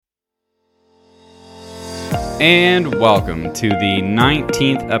And welcome to the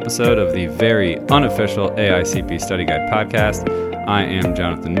 19th episode of the very unofficial AICP Study Guide podcast. I am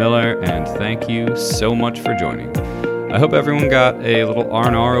Jonathan Miller, and thank you so much for joining. I hope everyone got a little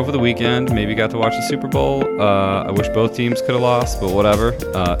R&R over the weekend, maybe got to watch the Super Bowl. I wish both teams could have lost, but whatever.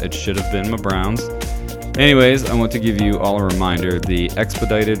 It should have been my Browns. Anyways, I want to give you all a reminder. The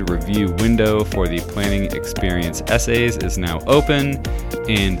expedited review window for the Planning Experience essays is now open,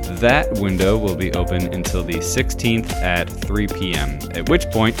 and that window will be open until the 16th at 3 p.m., at which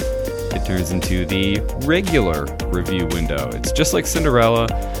point it turns into the regular review window. It's just like Cinderella,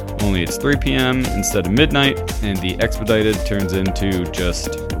 only it's 3 p.m. instead of midnight, and the expedited turns into just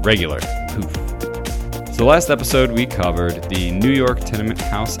regular. Poof. So last episode we covered the New York Tenement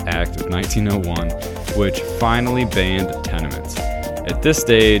House Act of 1901, which finally banned tenements. At this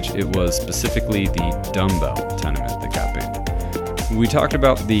stage, it was specifically the dumbbell tenement that got banned. We talked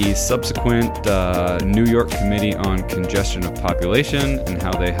about the subsequent New York Committee on Congestion of Population and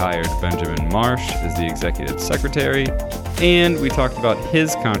how they hired Benjamin Marsh as the executive secretary. And we talked about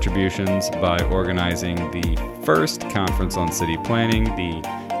his contributions by organizing the first Conference on City Planning, the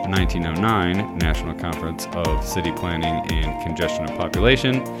 1909 National Conference of City Planning and Congestion of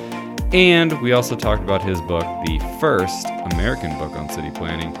Population. And we also talked about his book, the first American book on city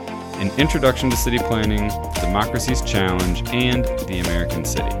planning, An Introduction to City Planning, Democracy's Challenge, and the American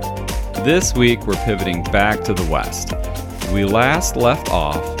City. This week, we're pivoting back to the West. We last left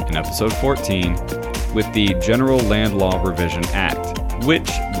off in episode 14 with the General Land Law Revision Act,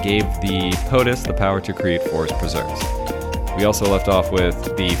 which gave the POTUS the power to create forest preserves. We also left off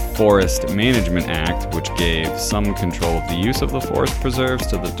with the Forest Management Act, which gave some control of the use of the forest preserves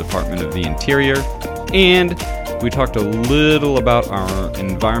to the Department of the Interior. And we talked a little about our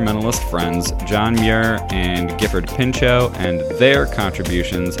environmentalist friends, John Muir and Gifford Pinchot, and their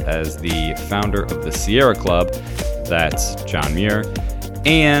contributions as the founder of the Sierra Club, that's John Muir,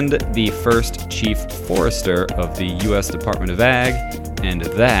 and the first chief forester of the U.S. Department of Ag, and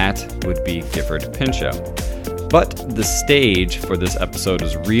that would be Gifford Pinchot. But the stage for this episode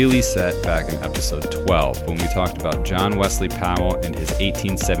was really set back in episode 12 when we talked about John Wesley Powell and his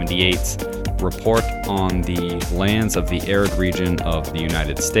 1878 report on the lands of the arid region of the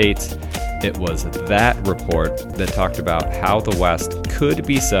United States. It was that report that talked about how the West could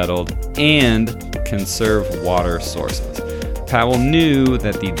be settled and conserve water sources. Powell knew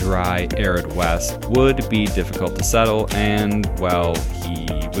that the dry, arid West would be difficult to settle, and, well,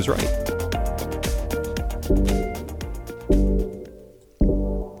 he was right.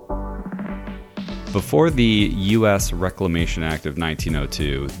 Before the U.S. Reclamation Act of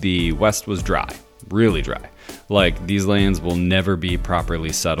 1902, the West was dry, really dry. Like, these lands will never be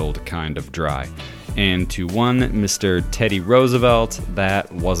properly settled kind of dry. And to one Mr. Teddy Roosevelt,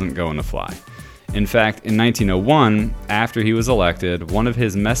 that wasn't going to fly. In fact, in 1901, after he was elected, one of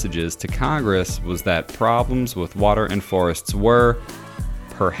his messages to Congress was that problems with water and forests were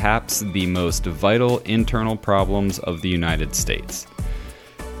perhaps the most vital internal problems of the United States.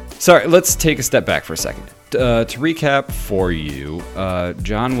 Sorry, let's take a step back for a second. To recap for you,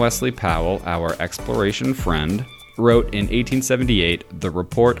 John Wesley Powell, our exploration friend, wrote in 1878 the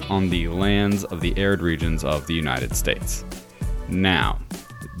Report on the Lands of the Arid Regions of the United States. Now,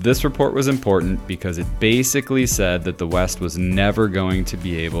 this report was important because it basically said that the West was never going to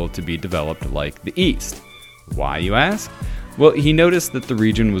be able to be developed like the East. Why, you ask? Well, he noticed that the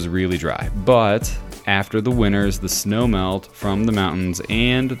region was really dry, but after the winters, the snow melt from the mountains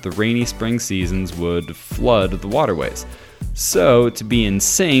and the rainy spring seasons would flood the waterways. So, to be in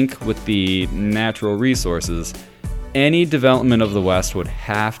sync with the natural resources, any development of the West would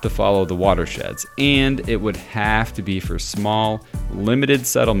have to follow the watersheds, and it would have to be for small, limited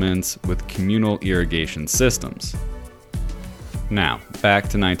settlements with communal irrigation systems. Now, back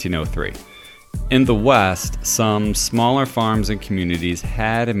to 1903. In the West, some smaller farms and communities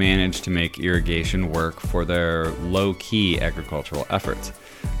had managed to make irrigation work for their low-key agricultural efforts.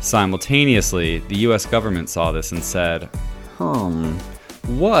 Simultaneously, the U.S. government saw this and said,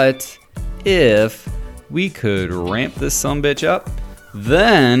 what if we could ramp this sumbitch up?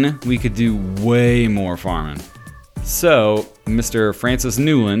 Then we could do way more farming. So, Mr. Francis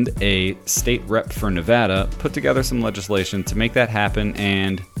Newland, a state rep for Nevada, put together some legislation to make that happen,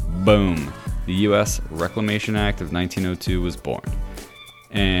 and boom. The U.S. Reclamation Act of 1902 was born.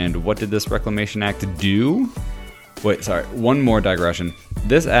 And what did this Reclamation Act do? One more digression.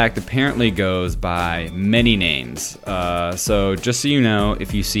 This act apparently goes by many names. So just so you know,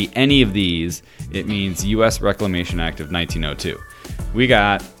 if you see any of these, it means U.S. Reclamation Act of 1902. We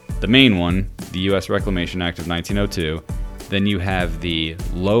got the main one, the U.S. Reclamation Act of 1902, then you have the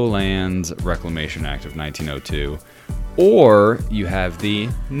Lowlands Reclamation Act of 1902, or you have the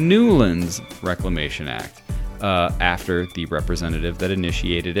Newlands Reclamation Act, after the representative that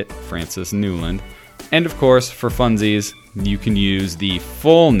initiated it, Francis Newland. And of course, for funsies, you can use the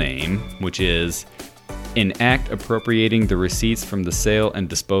full name, which is an act appropriating the receipts from the sale and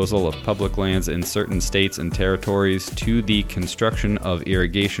disposal of public lands in certain states and territories to the construction of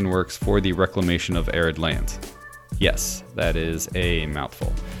irrigation works for the reclamation of arid lands. Yes, that is a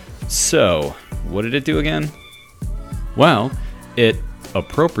mouthful. So, what did it do again? Well, it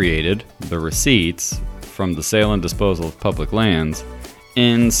appropriated the receipts from the sale and disposal of public lands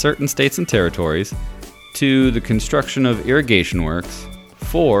in certain states and territories to the construction of irrigation works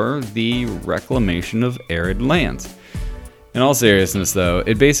for the reclamation of arid lands. In all seriousness, though,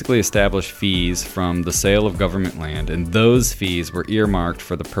 it basically established fees from the sale of government land, and those fees were earmarked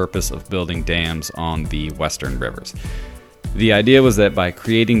for the purpose of building dams on the western rivers. The idea was that by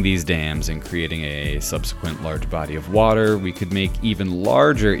creating these dams and creating a subsequent large body of water, we could make even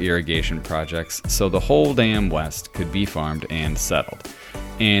larger irrigation projects so the whole dam west could be farmed and settled.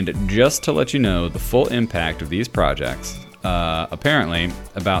 And just to let you know the full impact of these projects, apparently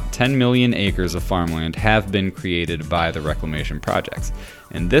about 10 million acres of farmland have been created by the reclamation projects.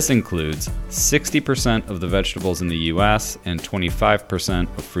 And this includes 60% of the vegetables in the US and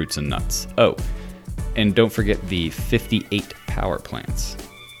 25% of fruits and nuts. Oh, and don't forget the 58 power plants.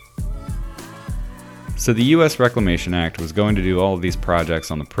 So the U.S. Reclamation Act was going to do all of these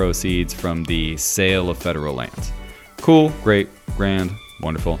projects on the proceeds from the sale of federal lands. Cool, great, grand,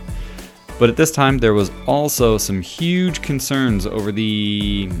 wonderful. But at this time, there was also some huge concerns over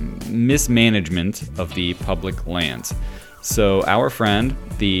the mismanagement of the public lands. So our friend,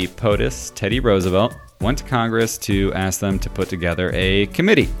 the POTUS, Teddy Roosevelt, went to Congress to ask them to put together a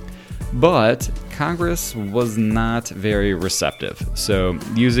committee. But Congress was not very receptive. So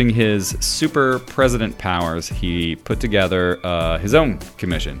using his super president powers, he put together his own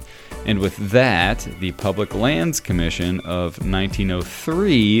commission. And with that, the Public Lands Commission of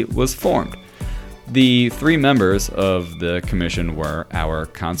 1903 was formed. The three members of the commission were our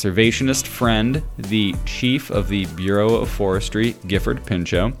conservationist friend, the chief of the Bureau of Forestry, Gifford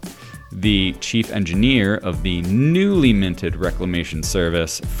Pinchot, the chief engineer of the newly minted Reclamation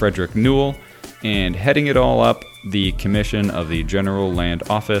Service, Frederick Newell, and heading it all up, the commission of the General Land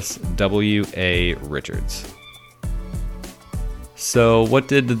Office, W.A. Richards. So what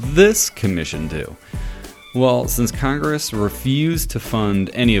did this commission do? Well, since Congress refused to fund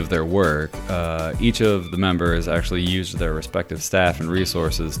any of their work, each of the members actually used their respective staff and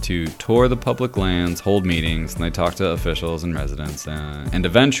resources to tour the public lands, hold meetings, and they talked to officials and residents. And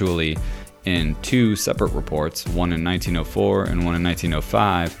eventually, in two separate reports, one in 1904 and one in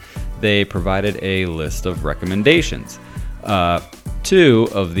 1905, they provided a list of recommendations. Two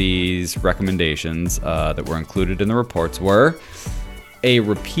of these recommendations that were included in the reports were a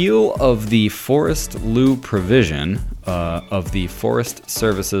repeal of the forest lieu provision of the Forest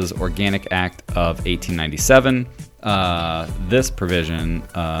Services Organic Act of 1897. This provision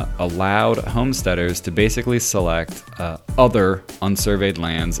allowed homesteaders to basically select other unsurveyed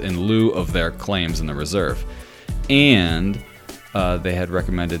lands in lieu of their claims in the reserve. And they had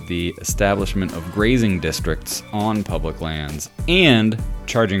recommended the establishment of grazing districts on public lands and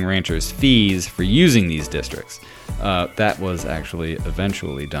charging ranchers fees for using these districts. That was actually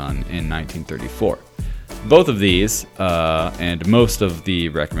eventually done in 1934. Both of these, and most of the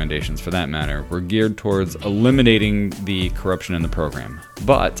recommendations for that matter, were geared towards eliminating the corruption in the program.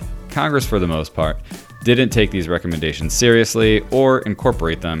 But Congress, for the most part, didn't take these recommendations seriously or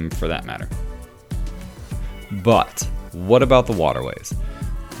incorporate them for that matter. But what about the waterways?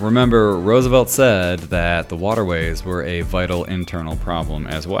 Remember, Roosevelt said that the waterways were a vital internal problem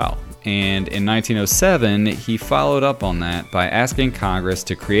as well. And in 1907, he followed up on that by asking Congress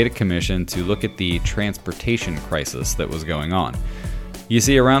to create a commission to look at the transportation crisis that was going on. You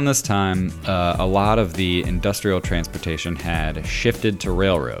see, around this time, a lot of the industrial transportation had shifted to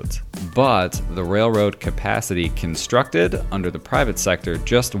railroads, but the railroad capacity constructed under the private sector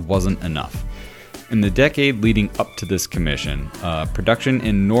just wasn't enough. In the decade leading up to this commission, production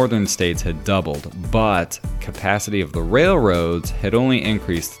in northern states had doubled, but capacity of the railroads had only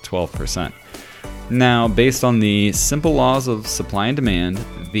increased 12%. Now, based on the simple laws of supply and demand,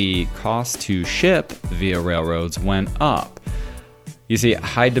 the cost to ship via railroads went up. You see,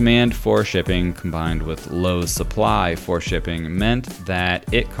 high demand for shipping combined with low supply for shipping meant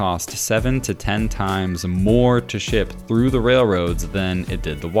that it cost 7 to 10 times more to ship through the railroads than it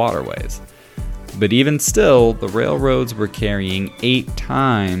did the waterways. But even still, the railroads were carrying 8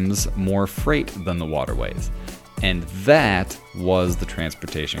 times more freight than the waterways. And that was the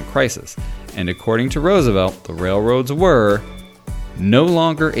transportation crisis. And according to Roosevelt, the railroads were no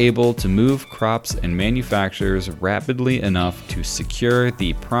longer able to move crops and manufactures rapidly enough to secure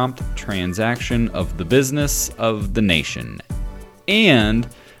the prompt transaction of the business of the nation. And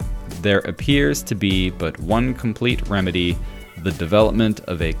there appears to be but one complete remedy: the development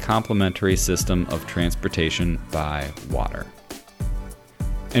of a complementary system of transportation by water.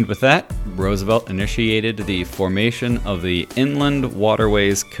 And with that, Roosevelt initiated the formation of the Inland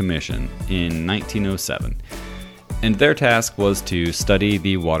Waterways Commission in 1907. And their task was to study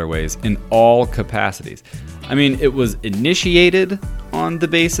the waterways in all capacities. I mean, it was initiated on the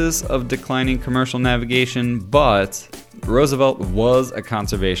basis of declining commercial navigation, but Roosevelt was a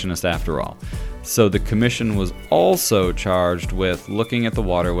conservationist after all. So the commission was also charged with looking at the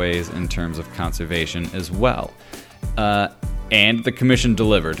waterways in terms of conservation as well. And the commission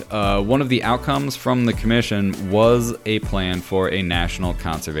delivered. One of the outcomes from the commission was a plan for a national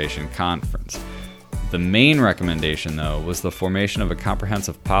conservation conference. The main recommendation, though, was the formation of a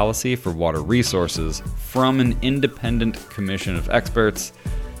comprehensive policy for water resources from an independent commission of experts,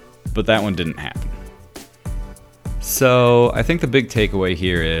 but that one didn't happen. So I think the big takeaway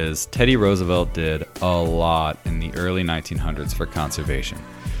here is Teddy Roosevelt did a lot in the early 1900s for conservation.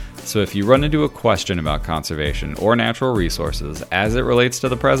 So if you run into a question about conservation or natural resources as it relates to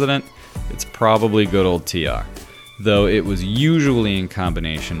the president, it's probably good old TR, though it was usually in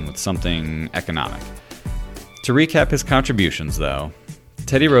combination with something economic. To recap his contributions, though,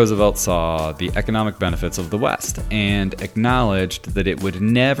 Teddy Roosevelt saw the economic benefits of the West and acknowledged that it would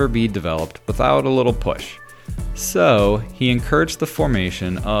never be developed without a little push. So he encouraged the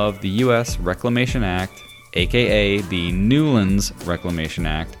formation of the U.S. Reclamation Act, aka the Newlands Reclamation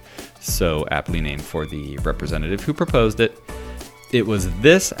Act, so aptly named for the representative who proposed it. It was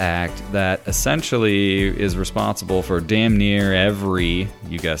this act that essentially is responsible for damn near every,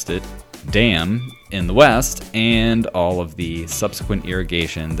 you guessed it, dam in the West and all of the subsequent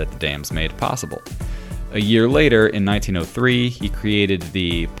irrigation that the dams made possible. A year later, in 1903, he created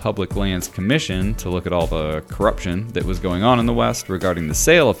the Public Lands Commission to look at all the corruption that was going on in the West regarding the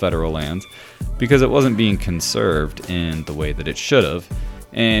sale of federal lands, because it wasn't being conserved in the way that it should have,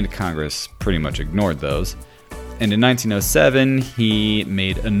 and Congress pretty much ignored those. And in 1907, he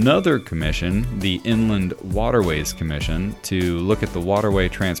made another commission, the Inland Waterways Commission, to look at the waterway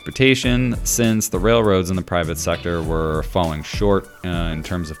transportation, since the railroads in the private sector were falling short in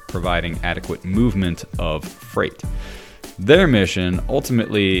terms of providing adequate movement of freight. Their mission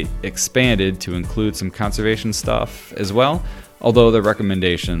ultimately expanded to include some conservation stuff as well, although the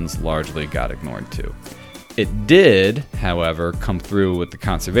recommendations largely got ignored too. It did, however, come through with the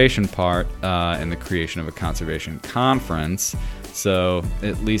conservation part and the creation of a conservation conference, so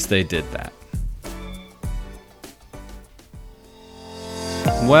at least they did that.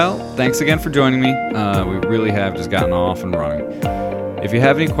 Well, thanks again for joining me. We really have just gotten off and running. If you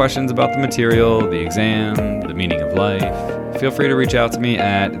have any questions about the material, the exam, the meaning of life, feel free to reach out to me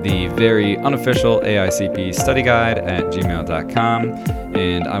at the very unofficial AICP study guide at gmail.com.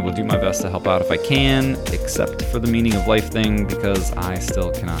 And I will do my best to help out if I can, except for the meaning of life thing, because I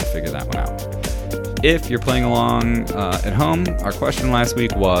still cannot figure that one out. If you're playing along at home, our question last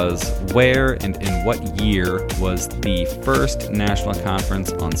week was, where and in what year was the first National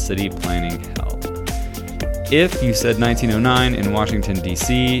Conference on City Planning held? If you said 1909 in Washington,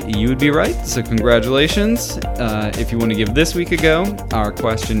 D.C., you would be right, so congratulations. If you want to give this week a go, our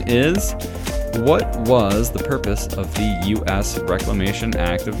question is, what was the purpose of the U.S. Reclamation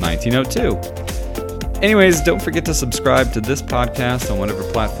Act of 1902? Anyways, don't forget to subscribe to this podcast on whatever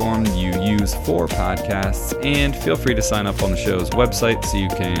platform you use for podcasts, and feel free to sign up on the show's website so you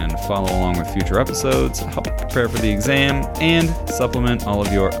can follow along with future episodes, help prepare for the exam, and supplement all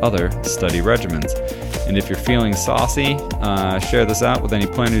of your other study regimens. And if you're feeling saucy, share this out with any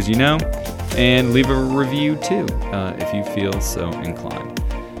planners you know, and leave a review too, if you feel so inclined.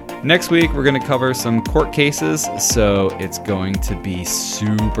 Next week, we're going to cover some court cases, so it's going to be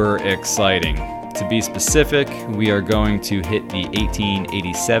super exciting. To be specific, we are going to hit the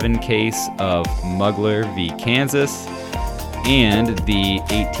 1887 case of Mugler v. Kansas and the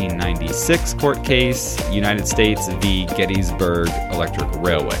 1896 court case, United States v. Gettysburg Electric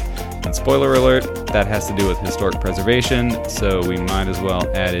Railway. And spoiler alert, that has to do with historic preservation, so we might as well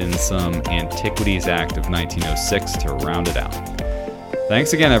add in some Antiquities Act of 1906 to round it out.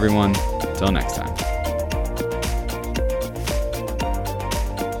 Thanks again, everyone. Till next time.